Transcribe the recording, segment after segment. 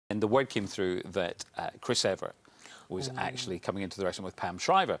the word came through that Chris Evert was actually coming into the restaurant with Pam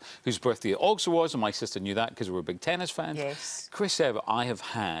Shriver, whose birthday it also was, and my sister knew that because we were big tennis fans. Yes. Chris Evert, I have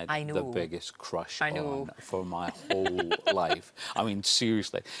had the biggest crush on for my whole life. I mean,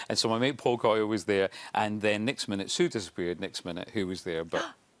 seriously. And so my mate Paul Coyle was there, and then next minute Sue disappeared, next minute who was there but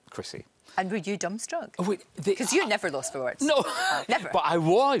Chrissy. And were you dumbstruck? Oh, because you never lost for words. No. Never. But I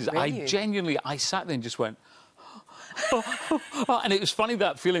was. Really? I genuinely, I sat there and just went... and it was funny,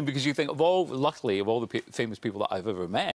 that feeling, because you think of luckily, of all the famous people that I've ever met,